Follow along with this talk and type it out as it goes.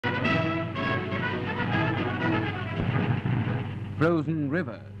Frozen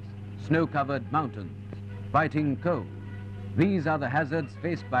rivers, snow-covered mountains, biting cold. These are the hazards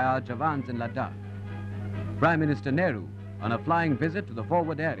faced by our Jawans in Ladakh. Prime Minister Nehru, on a flying visit to the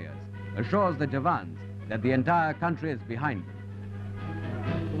forward areas, assures the Jawans that the entire country is behind them.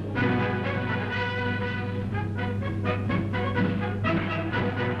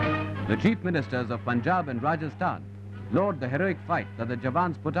 The chief ministers of Punjab and Rajasthan laud the heroic fight that the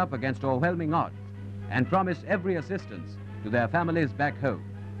Jawans put up against overwhelming odds and promise every assistance to their families back home.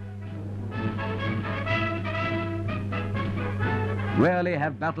 Rarely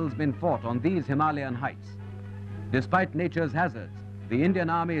have battles been fought on these Himalayan heights. Despite nature's hazards, the Indian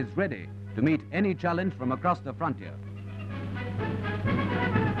Army is ready to meet any challenge from across the frontier.